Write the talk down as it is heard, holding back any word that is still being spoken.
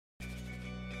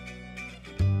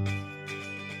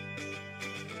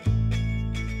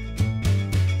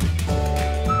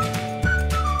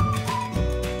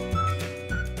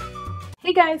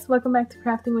Hey guys, welcome back to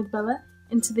Crafting with Bella.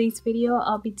 In today's video,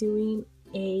 I'll be doing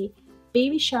a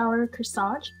baby shower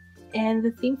corsage, and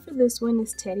the theme for this one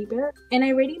is teddy bear. And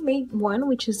I already made one,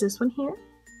 which is this one here.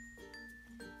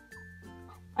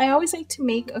 I always like to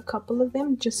make a couple of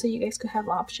them just so you guys could have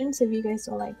options. If you guys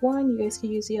don't like one, you guys could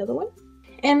use the other one.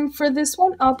 And for this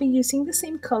one, I'll be using the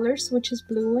same colors, which is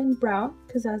blue and brown,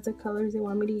 because that's the colors they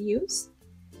want me to use.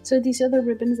 So these are the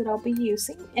ribbons that I'll be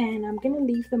using, and I'm going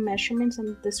to leave the measurements in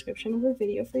the description of the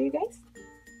video for you guys.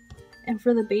 And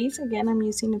for the base, again, I'm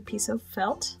using a piece of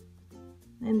felt,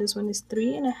 and this one is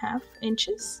 3.5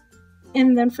 inches.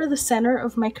 And then for the center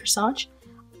of my corsage,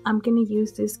 I'm going to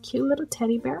use this cute little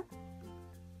teddy bear.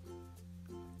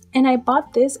 And I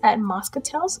bought this at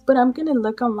Moscatel's, but I'm going to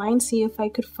look online, see if I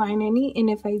could find any, and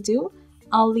if I do,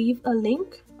 I'll leave a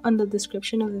link on the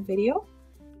description of the video.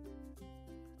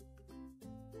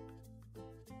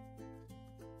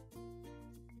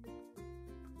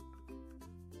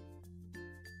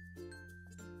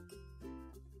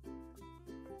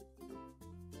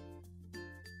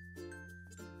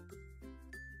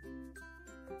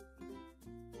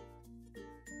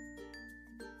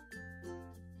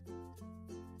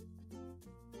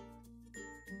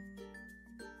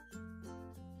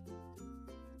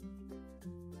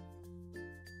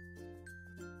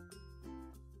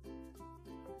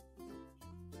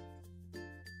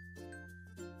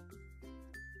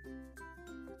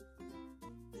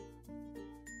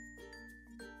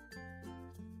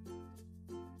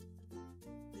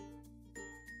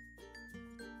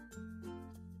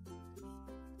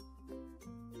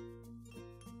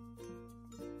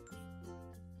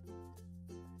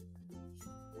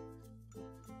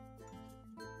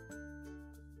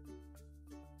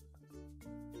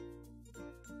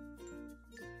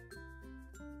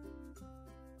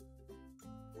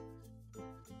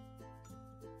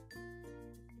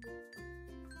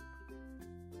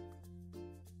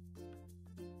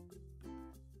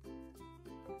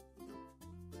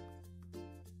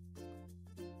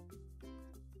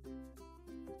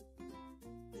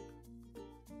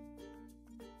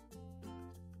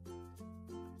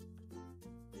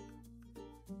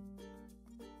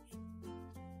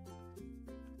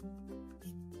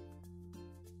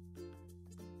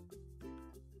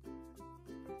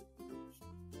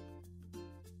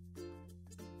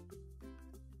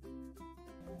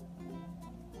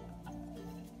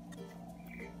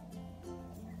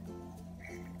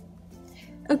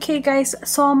 Okay guys,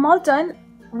 so I'm all done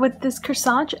with this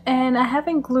corsage, and I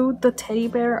haven't glued the teddy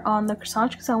bear on the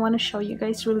corsage because I want to show you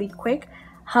guys really quick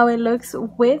how it looks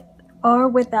with or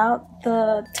without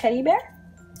the teddy bear.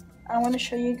 I want to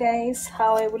show you guys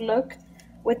how it would look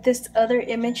with this other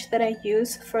image that I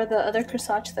use for the other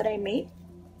corsage that I made.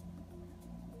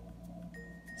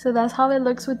 So that's how it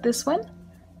looks with this one.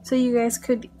 So you guys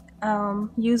could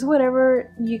use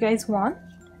whatever you guys want.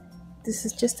 This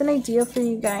is just an idea for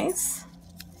you guys.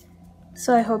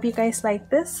 So I hope you guys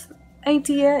like this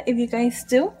idea. If you guys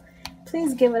do,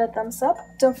 please give it a thumbs up.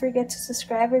 Don't forget to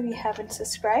subscribe if you haven't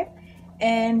subscribed.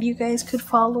 And you guys could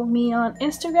follow me on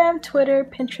Instagram, Twitter,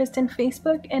 Pinterest, and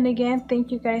Facebook. And again,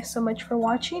 thank you guys so much for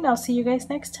watching. I'll see you guys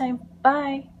next time.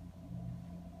 Bye!